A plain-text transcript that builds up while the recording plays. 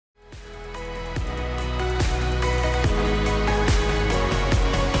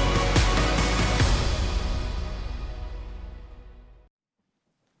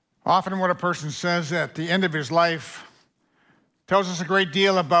Often what a person says at the end of his life tells us a great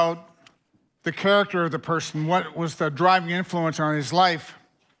deal about the character of the person, what was the driving influence on his life.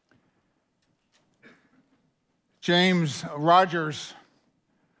 James Rogers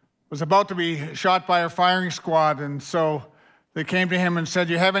was about to be shot by a firing squad, and so they came to him and said,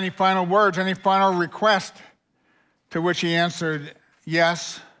 "You have any final words, any final request?" To which he answered,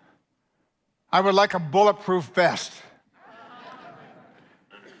 "Yes, I would like a bulletproof vest."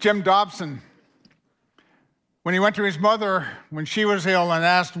 Jim Dobson, when he went to his mother when she was ill and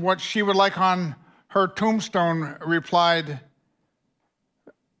asked what she would like on her tombstone, replied,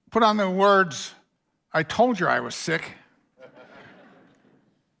 "Put on the words, 'I told you I was sick.'"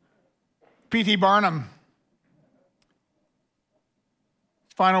 P.T. Barnum,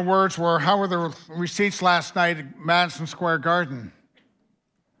 his final words were, "How were the receipts last night at Madison Square Garden?"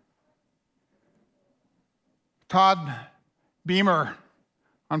 Todd Beamer,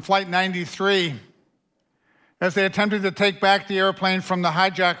 on Flight 93, as they attempted to take back the airplane from the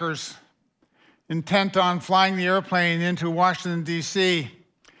hijackers, intent on flying the airplane into Washington, D.C.,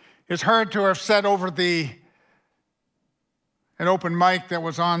 is heard to have said over an open mic that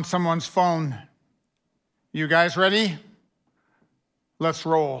was on someone's phone, "You guys ready? Let's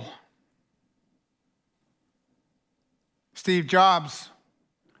roll." Steve Jobs,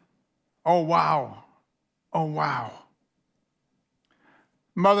 "Oh, wow. Oh, wow."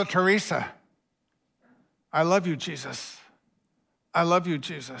 Mother Teresa, "I love you, Jesus. I love you,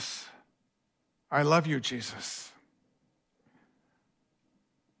 Jesus. I love you, Jesus."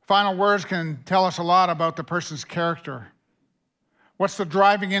 Final words can tell us a lot about the person's character. What's the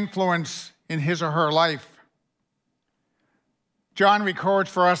driving influence in his or her life? John records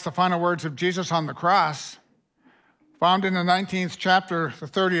for us the final words of Jesus on the cross, found in the 19th chapter, the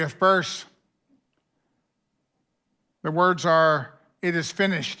 30th verse. The words are, "It is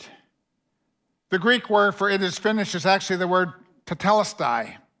finished." The Greek word for "it is finished" is actually the word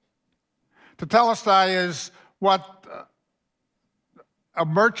tetelestai. Tetelestai is what a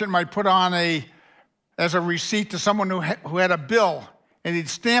merchant might put on as a receipt to someone who had a bill, and he'd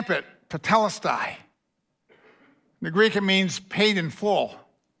stamp it, tetelestai. In the Greek, it means paid in full.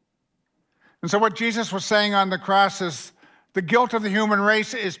 And so what Jesus was saying on the cross is, the guilt of the human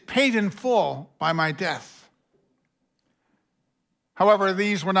race is paid in full by my death. However,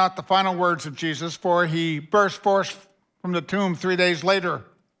 these were not the final words of Jesus, for he burst forth from the tomb 3 days later.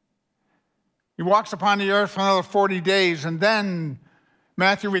 He walks upon the earth for another 40 days, and then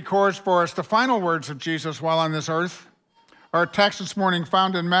Matthew records for us the final words of Jesus while on this earth. Our text this morning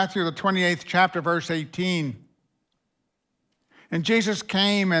found in Matthew, the 28th chapter, verse 18. "And Jesus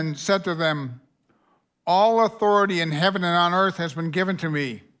came and said to them, 'All authority in heaven and on earth has been given to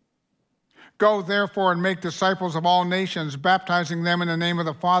me. Go, therefore, and make disciples of all nations, baptizing them in the name of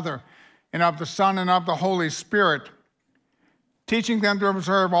the Father, and of the Son, and of the Holy Spirit, teaching them to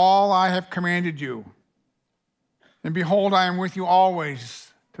observe all I have commanded you. And behold, I am with you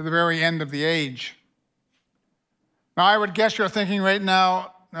always to the very end of the age.'" Now, I would guess you're thinking right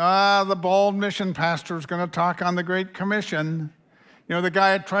now, the bold mission pastor is going to talk on the Great Commission. You know, the guy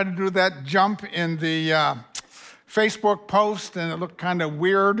had tried to do that jump in the Facebook post, and it looked kind of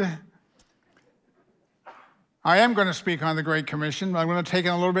weird. I am going to speak on the Great Commission, but I'm going to take it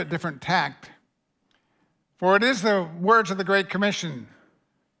in a little bit different tact. For it is the words of the Great Commission,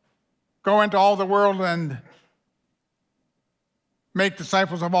 "Go into all the world and make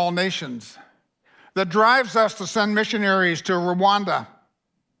disciples of all nations," that drives us to send missionaries to Rwanda,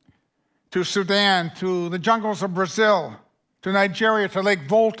 to Sudan, to the jungles of Brazil, to Nigeria, to Lake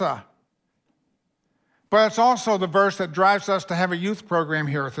Volta. But it's also the verse that drives us to have a youth program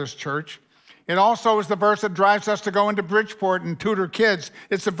here at this church. It also is the verse that drives us to go into Bridgeport and tutor kids.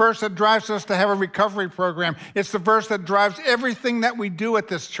 It's the verse that drives us to have a recovery program. It's the verse that drives everything that we do at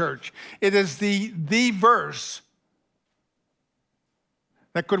this church. It is the verse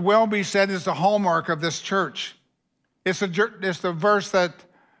that could well be said is the hallmark of this church. It's the verse that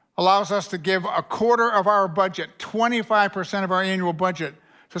allows us to give a quarter of our budget, 25% of our annual budget,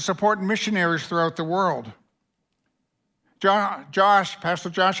 to support missionaries throughout the world. Pastor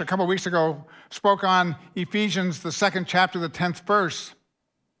Josh, a couple of weeks ago, spoke on Ephesians, the 2nd chapter, the 10th verse.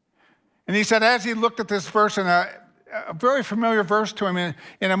 And he said, as he looked at this verse, in a very familiar verse to him,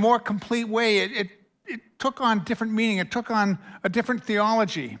 in a more complete way, it took on different meaning. It took on a different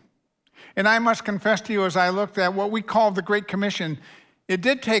theology. And I must confess to you, as I looked at what we call the Great Commission, it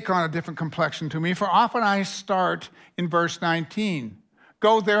did take on a different complexion to me, for often I start in verse 19.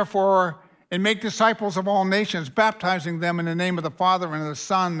 "Go, therefore, and make disciples of all nations, baptizing them in the name of the Father and of the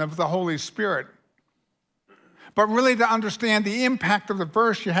Son and of the Holy Spirit." But really, to understand the impact of the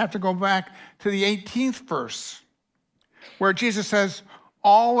verse, you have to go back to the 18th verse, where Jesus says,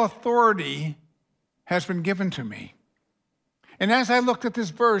 all authority has been given to me. And as I looked at this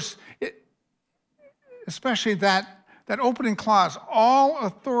verse, especially that opening clause, all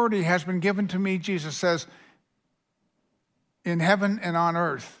authority has been given to me, Jesus says, in heaven and on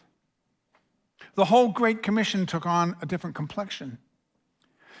earth. The whole Great Commission took on a different complexion.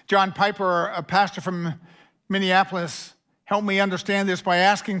 John Piper, a pastor from Minneapolis, helped me understand this by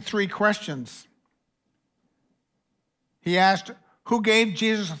asking 3 questions. He asked, who gave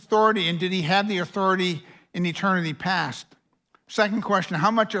Jesus authority, and did he have the authority in eternity past? Second question,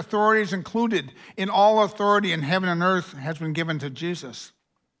 how much authority is included in all authority in heaven and earth has been given to Jesus?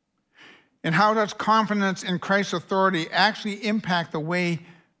 And how does confidence in Christ's authority actually impact the way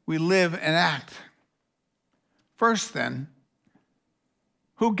we live and act? First then,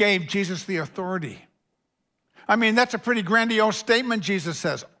 who gave Jesus the authority? I mean, that's a pretty grandiose statement, Jesus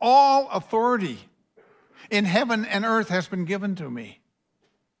says. All authority in heaven and earth has been given to me.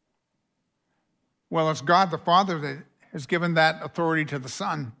 Well, it's God the Father that has given that authority to the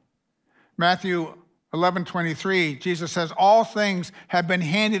Son. Matthew 11:23, Jesus says, all things have been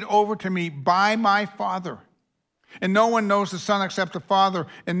handed over to me by my Father. And no one knows the Son except the Father,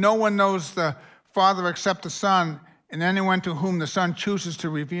 and no one knows the Father except the Son, and anyone to whom the Son chooses to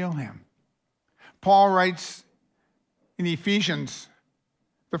reveal him. Paul writes in Ephesians,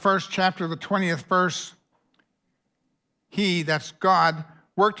 the 1st chapter, the 20th verse, he, that's God,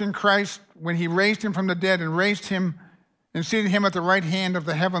 worked in Christ when he raised him from the dead and raised him and seated him at the right hand of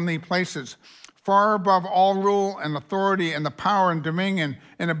the heavenly places, far above all rule and authority and the power and dominion,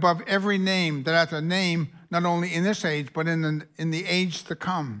 and above every name, that at the name, not only in this age, but in the age to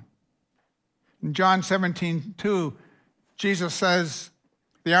come. In John 17:2, Jesus says,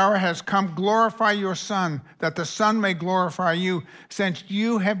 the hour has come, glorify your Son, that the Son may glorify you, since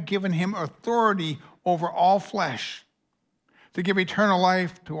you have given him authority over all flesh, to give eternal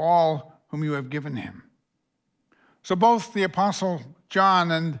life to all whom you have given him. So both the Apostle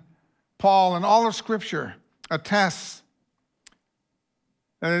John and Paul and all of Scripture attests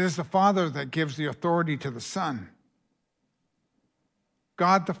that it is the Father that gives the authority to the Son.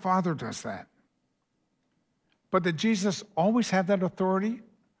 God the Father does that. But did Jesus always have that authority?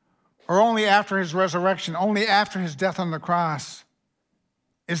 Or only after his resurrection, only after his death on the cross?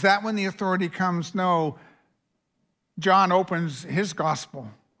 Is that when the authority comes? No. John opens his gospel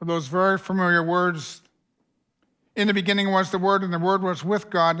with those very familiar words. In the beginning was the Word, and the Word was with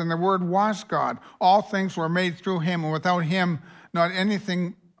God, and the Word was God. All things were made through him, and without him, not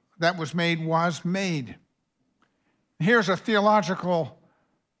anything that was made was made. Here's a theological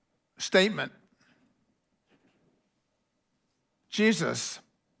statement. Jesus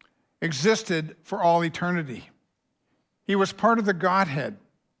existed for all eternity. He was part of the Godhead.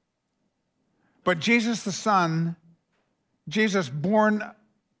 But Jesus the Son, Jesus born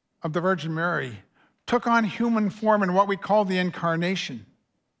of the Virgin Mary, took on human form in what we call the incarnation.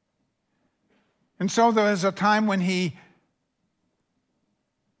 And so there was a time when he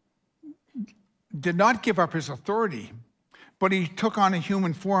did not give up his authority, but he took on a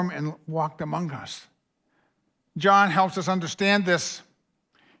human form and walked among us. John helps us understand this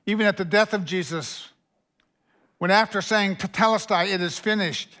even at the death of Jesus, when after saying, "Tetelestai, it is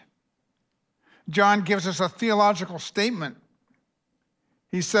finished," John gives us a theological statement.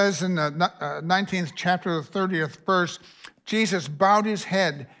 He says in the 19th chapter, the 30th verse, Jesus bowed his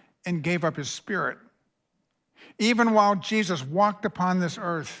head and gave up his spirit. Even while Jesus walked upon this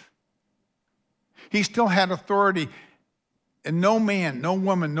earth, he still had authority, and no man, no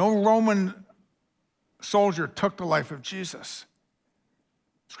woman, no Roman soldier took the life of Jesus.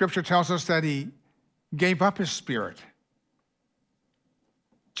 Scripture tells us that he gave up his spirit.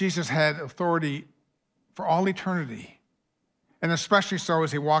 Jesus had authority for all eternity, and especially so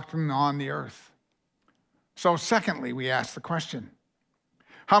as he walked on the earth. So secondly, we ask the question,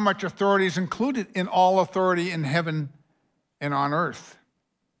 how much authority is included in all authority in heaven and on earth?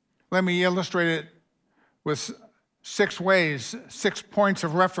 Let me illustrate it with 6 ways, 6 points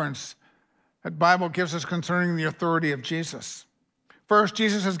of reference that the Bible gives us concerning the authority of Jesus. First,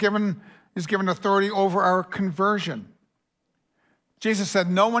 Jesus is given authority over our conversion. Jesus said,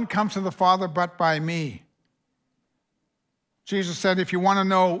 "No one comes to the Father but by me." Jesus said, if you want to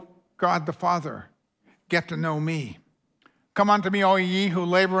know God the Father, get to know me. "Come unto me, all ye who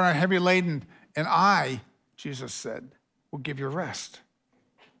labor and are heavy laden, and I," Jesus said, "will give you rest."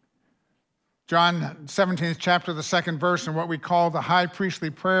 John 17th chapter, the 2nd verse, in what we call the high priestly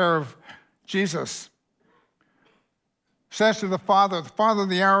prayer of Jesus, says to the Father,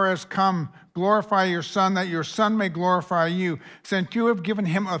 the hour has come, glorify your Son, that your Son may glorify you, since you have given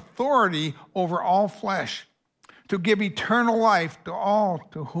him authority over all flesh, to give eternal life to all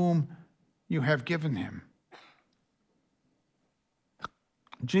to whom you have given him.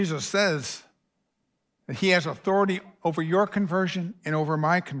 Jesus says that he has authority over your conversion and over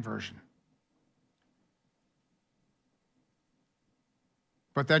my conversion.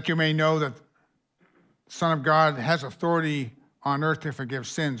 But that you may know that the Son of God has authority on earth to forgive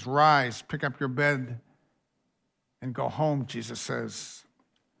sins. Rise, pick up your bed, and go home, Jesus says.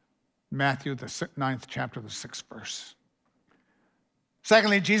 Matthew, the 9th chapter, the 6th verse.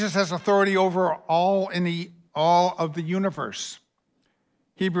 Secondly, Jesus has authority over all of the universe.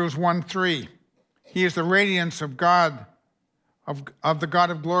 Hebrews 1:3. He is the radiance of God, of the God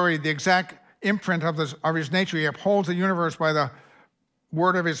of glory, the exact imprint of his nature. He upholds the universe by the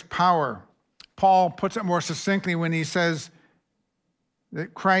word of his power. Paul puts it more succinctly when he says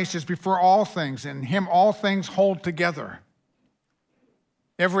that Christ is before all things, and in him all things hold together.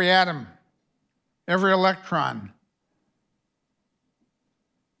 Every atom, every electron,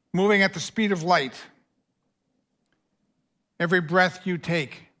 moving at the speed of light, every breath you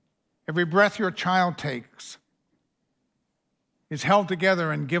take, every breath your child takes, is held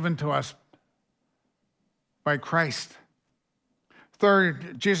together and given to us by Christ.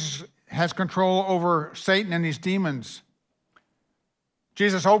 Third, Jesus has control over Satan and his demons.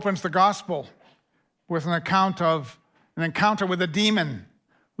 Jesus opens the gospel with an encounter with a demon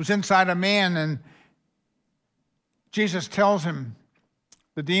who's inside a man, and Jesus tells him,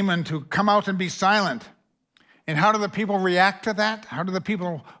 the demon, to come out and be silent. And how do the people react to that? How do the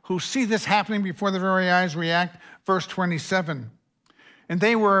people who see this happening before their very eyes react? Verse 27. And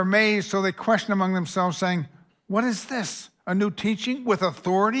they were amazed, so they questioned among themselves, saying, what is this? A new teaching with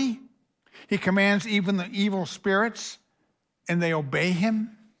authority? He commands even the evil spirits, and they obey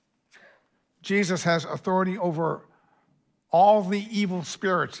him? Jesus has authority over all the evil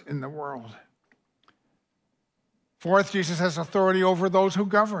spirits in the world. Fourth, Jesus has authority over those who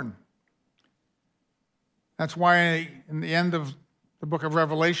govern. That's why in the end of the book of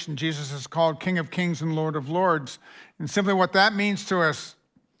Revelation, Jesus is called King of Kings and Lord of Lords. And simply what that means to us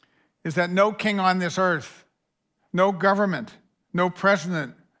is that no king on this earth, no government, no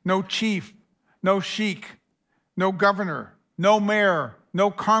president, no chief, no sheik, no governor, no mayor,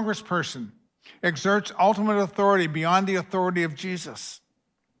 no congressperson exerts ultimate authority beyond the authority of Jesus.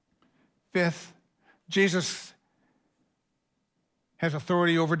 Fifth, Jesus has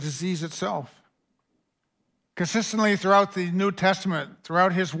authority over disease itself. Consistently throughout the New Testament,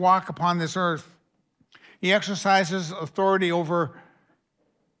 throughout his walk upon this earth, he exercises authority over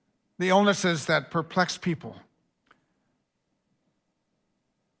the illnesses that perplex people.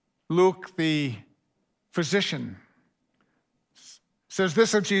 Luke, the physician, says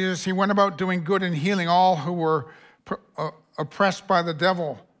this of Jesus: he went about doing good and healing all who were oppressed by the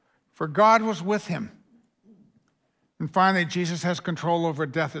devil, for God was with him. And finally, Jesus has control over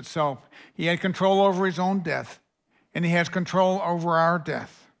death itself. He had control over his own death, and he has control over our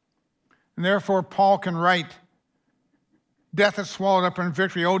death. And therefore, Paul can write, death is swallowed up in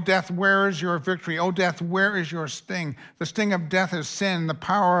victory. O death, where is your victory? O death, where is your sting? The sting of death is sin. The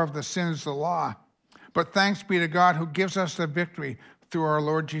power of the sin is the law. But thanks be to God who gives us the victory through our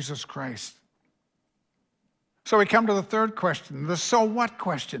Lord Jesus Christ. So we come to the third question, the so what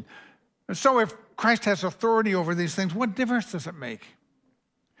question. And so if Christ has authority over these things, what difference does it make?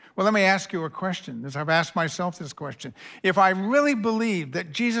 Well, let me ask you a question, as I've asked myself this question. If I really believed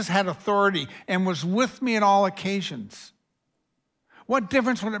that Jesus had authority and was with me at all occasions, what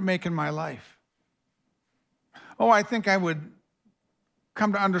difference would it make in my life? Oh, I think I would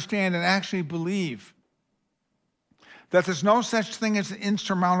come to understand and actually believe that there's no such thing as an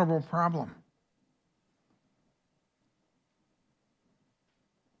insurmountable problem.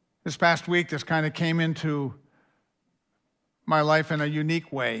 This past week, this kind of came into my life in a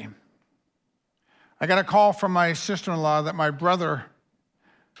unique way. I got a call from my sister-in-law that my brother,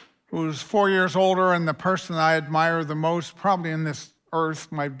 who's 4 years older and the person I admire the most probably in this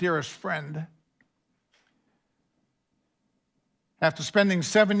earth, my dearest friend, after spending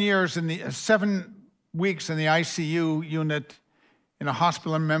 7 weeks in the ICU unit in a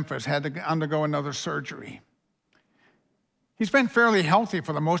hospital in Memphis, had to undergo another surgery. He's been fairly healthy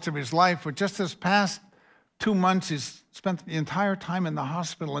for the most of his life, but just this past 2 months, he's spent the entire time in the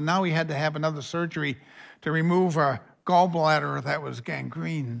hospital, and now he had to have another surgery to remove a gallbladder that was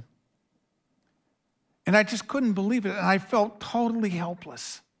gangrene. And I just couldn't believe it, and I felt totally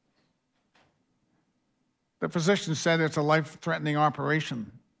helpless. The physician said it's a life-threatening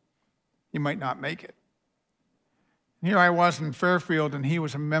operation. He might not make it. Here I was in Fairfield, and he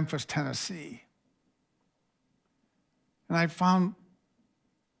was in Memphis, Tennessee. And I found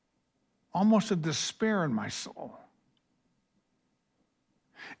almost a despair in my soul.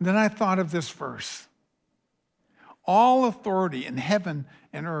 And then I thought of this verse. All authority in heaven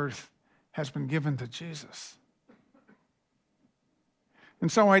and earth has been given to Jesus.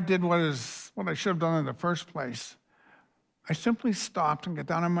 And so I did what I should have done in the first place. I simply stopped and got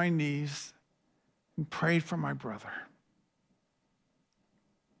down on my knees and prayed for my brother.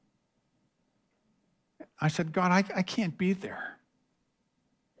 I said, God, I can't be there,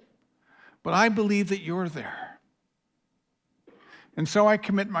 but I believe that you're there. And so I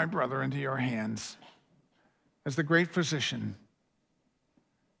commit my brother into your hands. As the great physician,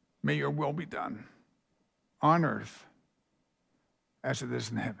 may your will be done on earth as it is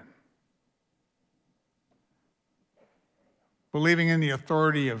in heaven. Believing in the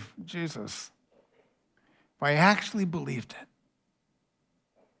authority of Jesus, if I actually believed it,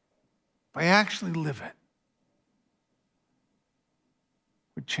 if I actually live it,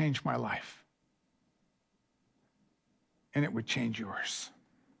 would change my life. And it would change yours.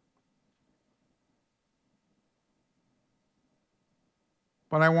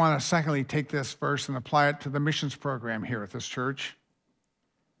 But I want to secondly take this verse and apply it to the missions program here at this church.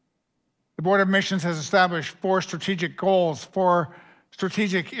 The Board of Missions has established 4 strategic goals, 4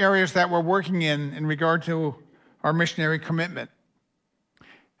 strategic areas that we're working in regard to our missionary commitment.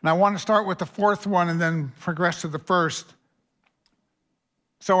 And I want to start with the 4th one and then progress to the first.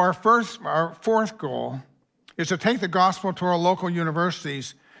 So our 4th goal is to take the gospel to our local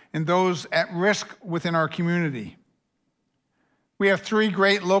universities and those at risk within our community. We have 3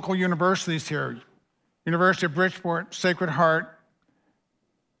 great local universities here: University of Bridgeport, Sacred Heart,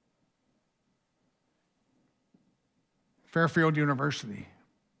 Fairfield University.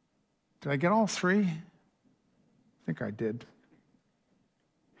 Did I get all 3? I think I did.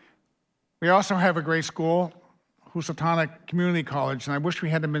 We also have a great school, Housatonic Community College, and I wish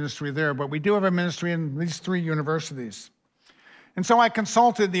we had a ministry there, but we do have a ministry in these 3 universities. And so I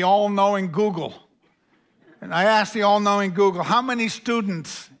consulted the all-knowing Google. And I asked the all-knowing Google, how many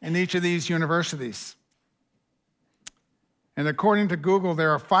students in each of these universities? And according to Google,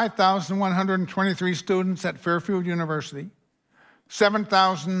 there are 5,123 students at Fairfield University,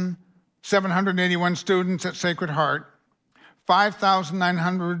 7,781 students at Sacred Heart,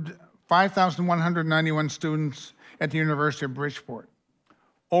 5,191 students at the University of Bridgeport.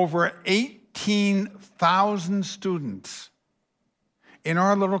 Over 18,000 students in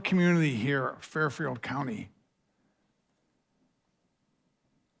our little community here, Fairfield County.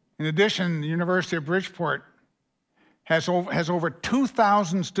 In addition, the University of Bridgeport has over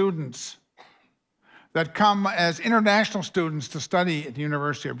 2,000 students that come as international students to study at the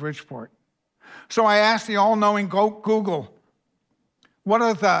University of Bridgeport. So I asked the all-knowing Google, what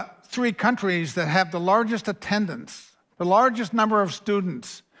are the 3 countries that have the largest attendance, the largest number of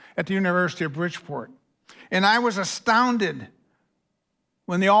students at the University of Bridgeport? And I was astounded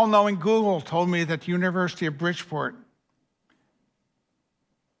when the all-knowing Google told me that the University of Bridgeport,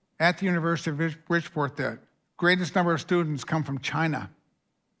 at the University of Bridgeport, the greatest number of students come from China.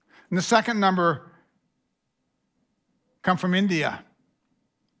 And the second number come from India.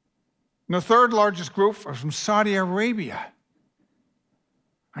 And the third largest group are from Saudi Arabia.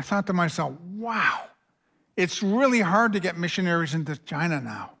 I thought to myself, wow, it's really hard to get missionaries into China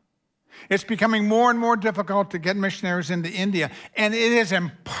now. It's becoming more and more difficult to get missionaries into India, and it is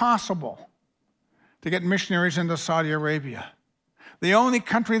impossible to get missionaries into Saudi Arabia. The only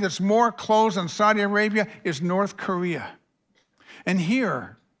country that's more closed than Saudi Arabia is North Korea. And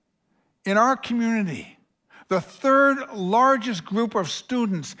here, in our community, the 3rd largest group of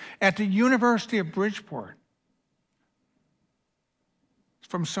students at the University of Bridgeport is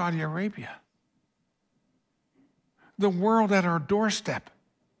from Saudi Arabia. The world at our doorstep.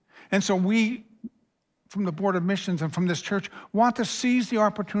 And so we, from the Board of Missions and from this church, want to seize the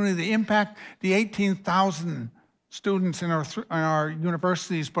opportunity to impact the 18,000 students in our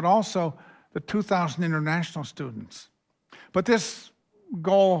universities, but also the 2,000 international students. But this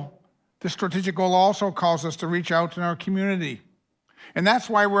strategic goal also calls us to reach out in our community. And that's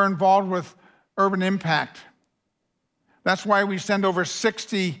why we're involved with Urban Impact. That's why we send over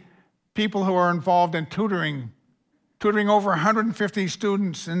 60 people who are involved in tutoring over 150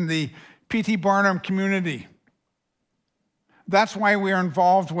 students in the P.T. Barnum community. That's why we are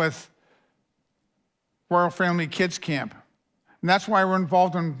involved with Royal Family Kids Camp. And that's why we're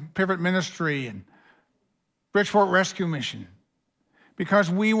involved in Pivot Ministry and Bridgeport Rescue Mission. Because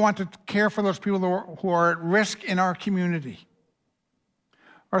we want to care for those people who are at risk in our community.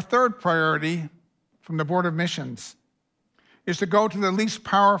 Our third priority from the Board of Missions is to go to the least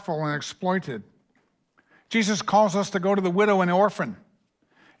powerful and exploited. Jesus calls us to go to the widow and orphan.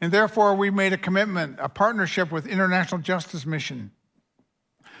 And therefore, we made a commitment, a partnership with International Justice Mission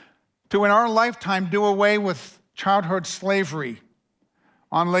to, in our lifetime, do away with childhood slavery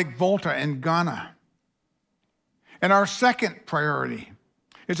on Lake Volta in Ghana. And our second priority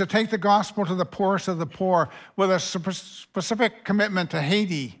is to take the gospel to the poorest of the poor with a specific commitment to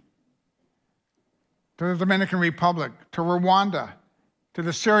Haiti, to the Dominican Republic, to Rwanda, to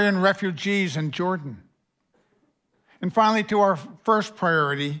the Syrian refugees in Jordan. And finally, to our first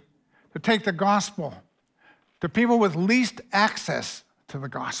priority, to take the gospel to people with least access to the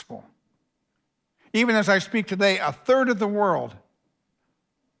gospel. Even as I speak today, a third of the world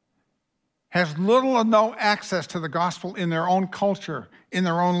has little or no access to the gospel in their own culture, in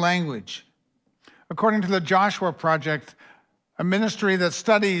their own language. According to the Joshua Project, a ministry that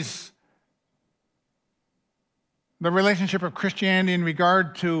studies the relationship of Christianity in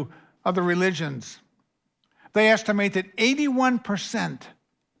regard to other religions, they estimate that 81%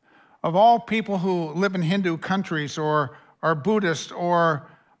 of all people who live in Hindu countries or are Buddhist or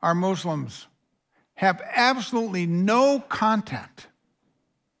are Muslims have absolutely no contact,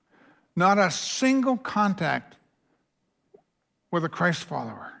 not a single contact with a Christ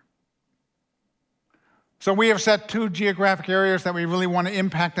follower. So we have set 2 geographic areas that we really want to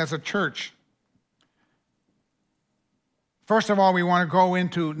impact as a church. First of all, we want to go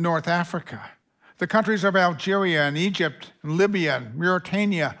into North Africa. The countries of Algeria and Egypt, and Libya,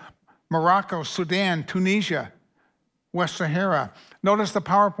 Mauritania, Morocco, Sudan, Tunisia, West Sahara. Notice the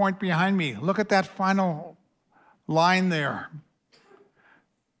PowerPoint behind me. Look at that final line there.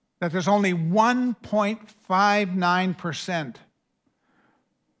 That there's only 1.59%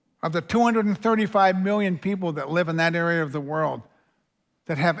 of the 235 million people that live in that area of the world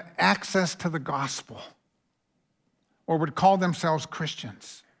that have access to the gospel or would call themselves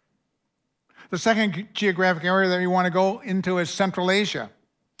Christians. The second geographic area that we want to go into is Central Asia.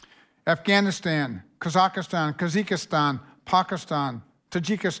 Afghanistan, Kazakhstan, Pakistan,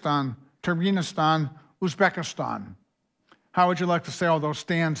 Tajikistan, Turkmenistan, Uzbekistan. How would you like to say all those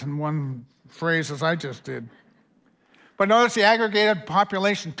stands in one phrase as I just did? But notice the aggregated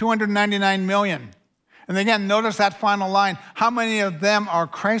population, 299 million. And again, notice that final line. How many of them are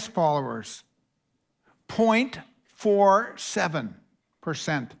Christ followers?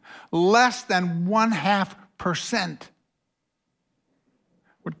 0.47%. Less than 0.5%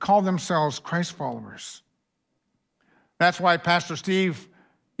 would call themselves Christ followers. That's why Pastor Steve,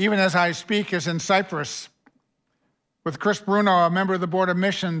 even as I speak, is in Cyprus with Chris Bruno, a member of the Board of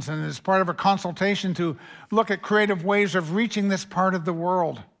Missions, and is part of a consultation to look at creative ways of reaching this part of the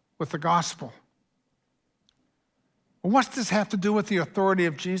world with the gospel. Well, what's this have to do with the authority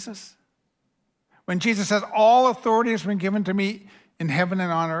of Jesus? When Jesus says, all authority has been given to me in heaven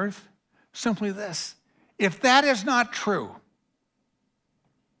and on earth, simply this. If that is not true,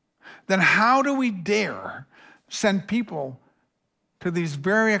 then how do we dare send people to these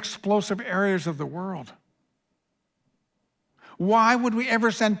very explosive areas of the world? Why would we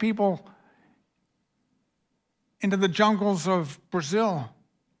ever send people into the jungles of Brazil?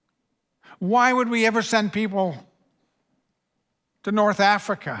 Why would we ever send people to North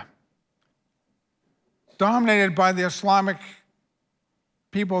Africa, dominated by the Islamic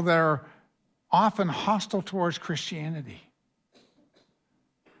people that are often hostile towards Christianity?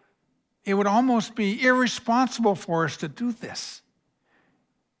 It would almost be irresponsible for us to do this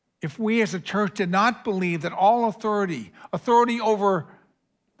if we as a church did not believe that all authority over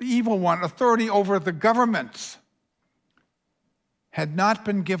the evil one, authority over the governments, had not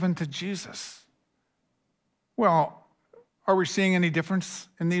been given to Jesus. Well, are we seeing any difference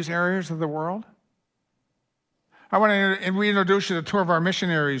in these areas of the world? I want to reintroduce you to 2 of our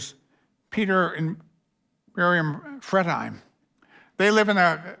missionaries, Peter and Miriam Fredheim. They live in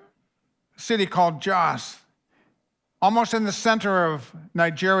a city called Jos, almost in the center of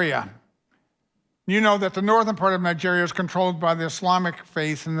Nigeria. You know that the northern part of Nigeria is controlled by the Islamic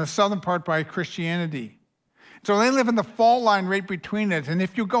faith and the southern part by Christianity. So they live in the fault line right between it. And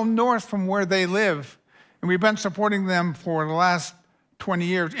if you go north from where they live, and we've been supporting them for the last 20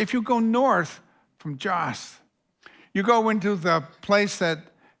 years, if you go north from Jos, you go into the place that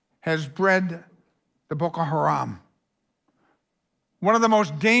has bred the Boko Haram, one of the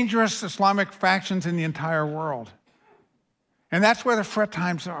most dangerous Islamic factions in the entire world. And that's where the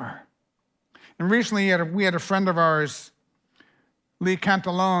Fredheims are. And recently we had a friend of ours, Lee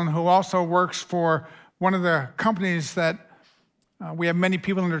Cantalone, who also works for one of the companies that we have many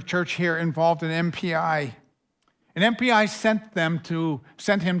people in the church here involved in MPI. And MPI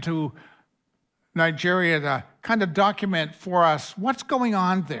sent him to Nigeria to kind of document for us what's going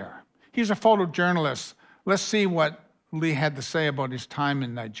on there. He's a photojournalist. Let's see what Lee had to say about his time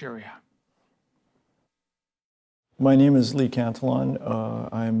in Nigeria. My name is Lee Cantillon.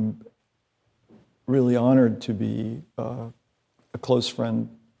 I'm really honored to be a close friend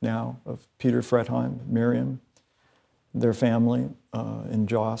now of Peter Fretheim, Miriam, their family in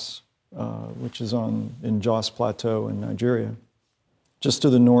Jos, which is in Jos Plateau in Nigeria. Just to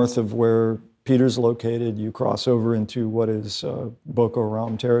the north of where Peter's located, you cross over into what is Boko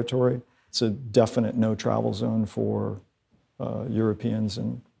Haram territory. It's a definite no-travel zone for Europeans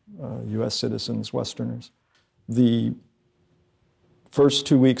and U.S. citizens, Westerners. The first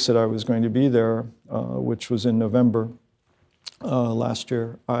 2 weeks that I was going to be there, which was in November last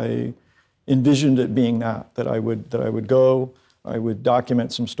year, I envisioned it being that I would go, I would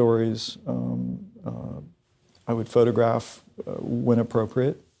document some stories, I would photograph when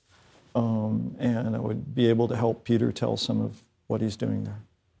appropriate, and I would be able to help Peter tell some of what he's doing there.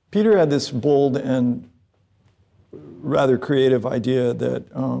 Peter had this bold and rather creative idea that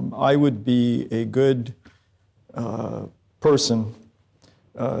I would be a good person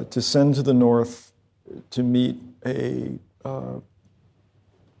to send to the north to meet a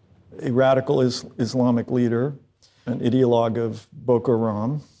radical Islamic leader, an ideologue of Boko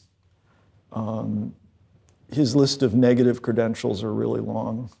Haram. His list of negative credentials are really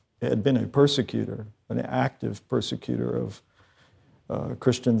long. He had been a persecutor, an active persecutor of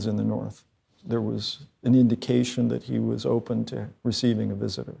Christians in the north. There was an indication that he was open to receiving a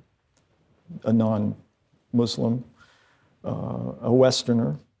visitor, a non-Muslim, a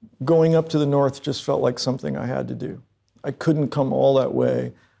Westerner. Going up to the north just felt like something I had to do. I couldn't come all that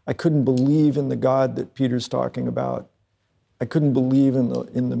way. I couldn't believe in the God that Peter's talking about. I couldn't believe in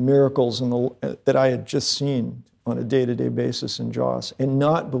the miracles that I had just seen on a day-to-day basis in Jos, and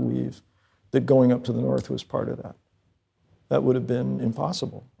not believe that going up to the north was part of that. That would have been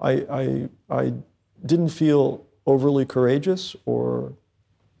impossible. I didn't feel overly courageous or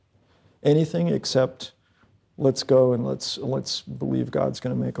anything except let's go and let's believe God's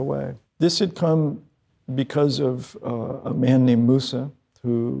going to make a way. This had come because of a man named Musa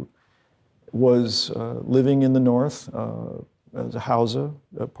who was living in the north as a Hausa,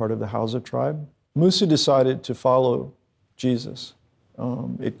 a part of the Hausa tribe. Musa decided to follow Jesus.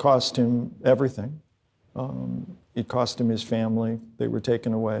 It cost him everything. It cost him his family. They were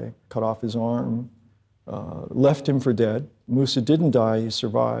taken away, cut off his arm, left him for dead. Musa didn't die, he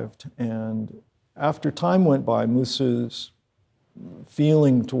survived. And after time went by, Musa's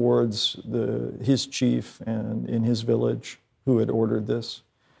feeling towards his chief and in his village who had ordered this,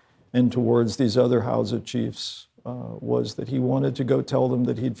 and towards these other Hausa chiefs, was that he wanted to go tell them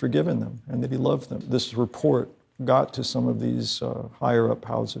that he'd forgiven them and that he loved them. This report got to some of these higher-up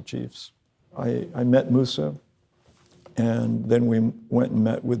Hausa chiefs. I met Musa, and then we went and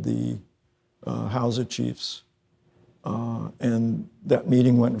met with the Hausa chiefs, and that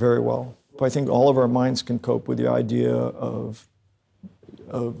meeting went very well. I think all of our minds can cope with the idea of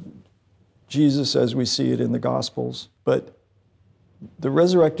Jesus as we see it in the Gospels, but the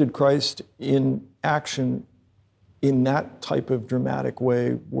resurrected Christ in action in that type of dramatic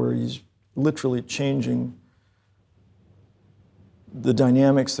way where he's literally changing the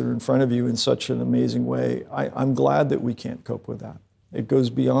dynamics that are in front of you in such an amazing way, I'm glad that we can't cope with that. It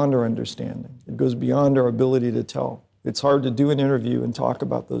goes beyond our understanding. It goes beyond our ability to tell. It's hard to do an interview and talk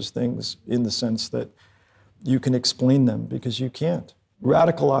about those things in the sense that you can explain them, because you can't.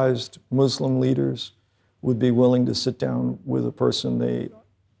 Radicalized Muslim leaders would be willing to sit down with a person they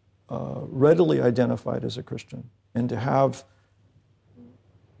readily identified as a Christian, and to have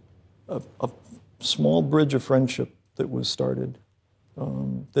a small bridge of friendship that was started,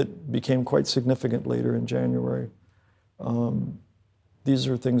 that became quite significant later in January. These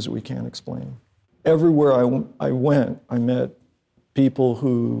are things that we can't explain. Everywhere I went, I met people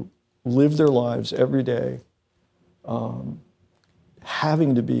who live their lives every day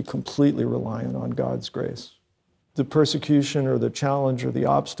having to be completely reliant on God's grace. The persecution or the challenge or the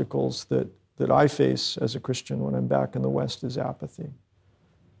obstacles that I face as a Christian when I'm back in the West is apathy,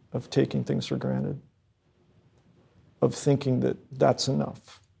 of taking things for granted, of thinking that that's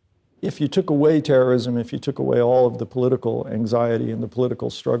enough. If you took away terrorism, if you took away all of the political anxiety and the political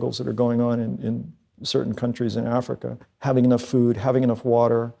struggles that are going on in certain countries in Africa, having enough food, having enough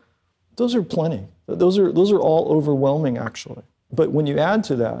water, those are plenty. Those are all overwhelming, actually. But when you add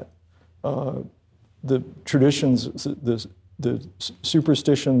to that the traditions, the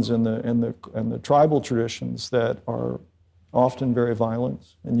superstitions and the tribal traditions that are often very violent,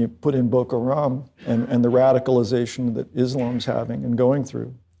 and you put in Boko Haram and the radicalization that Islam's having and going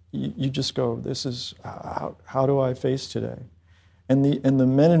through, you just go, this is, how do I face today? And the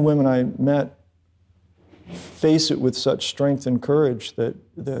men and women I met face it with such strength and courage that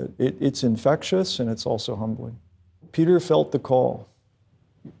it's infectious and it's also humbling. Peter felt the call.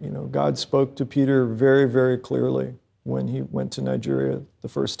 God spoke to Peter very, very clearly when he went to Nigeria the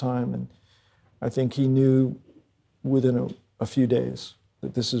first time, and I think he knew within a few days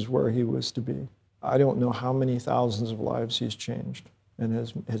that this is where he was to be. I don't know how many thousands of lives he's changed and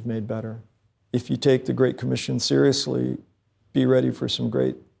has made better. If you take the Great Commission seriously, be ready for some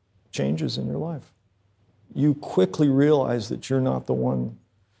great changes in your life. You quickly realize that you're not the one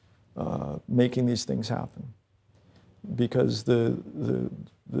making these things happen, because the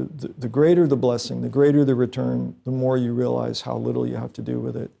greater the blessing, the greater the return, the more you realize how little you have to do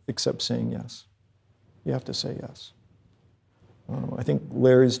with it except saying yes. You have to say yes. I think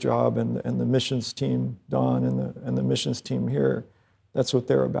Larry's job and the missions team, Don and the missions team here, that's what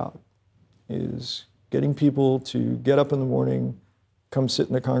they're about, is getting people to get up in the morning, come sit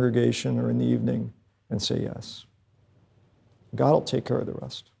in the congregation or in the evening and say yes. God will take care of the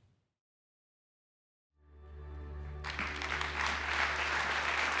rest.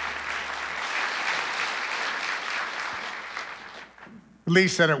 Lee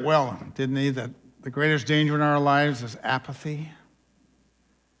said it well, didn't he? That the greatest danger in our lives is apathy.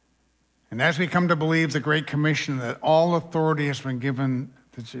 And as we come to believe the Great Commission that all authority has been given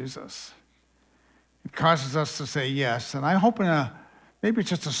to Jesus, it causes us to say yes. And I hope maybe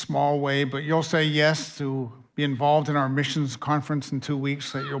just a small way, but you'll say yes to be involved in our missions conference in 2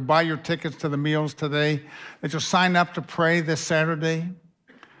 weeks, that you'll buy your tickets to the meals today, that you'll sign up to pray this Saturday,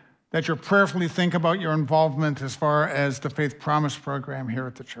 that you'll prayerfully think about your involvement as far as the Faith Promise program here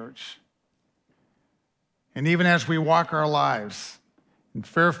at the church. And even as we walk our lives in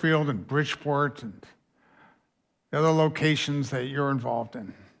Fairfield and Bridgeport and the other locations that you're involved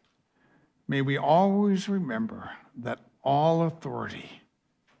in, may we always remember that all authority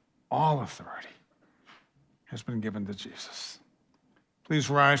has been given to Jesus. Please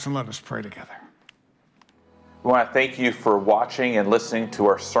rise and let us pray together. We want to thank you for watching and listening to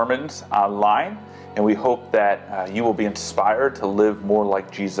our sermons online, and we hope that you will be inspired to live more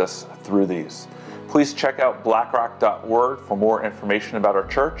like Jesus through these. Please check out blackrock.org for more information about our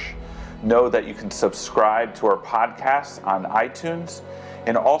church. Know that you can subscribe to our podcast on iTunes,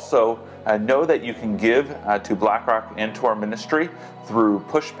 and also know that you can give to BlackRock and to our ministry through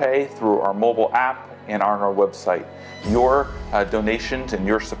PushPay, through our mobile app, and on our website. Your donations and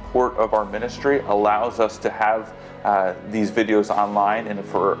your support of our ministry allows us to have these videos online and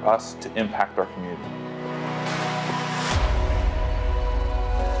for us to impact our community.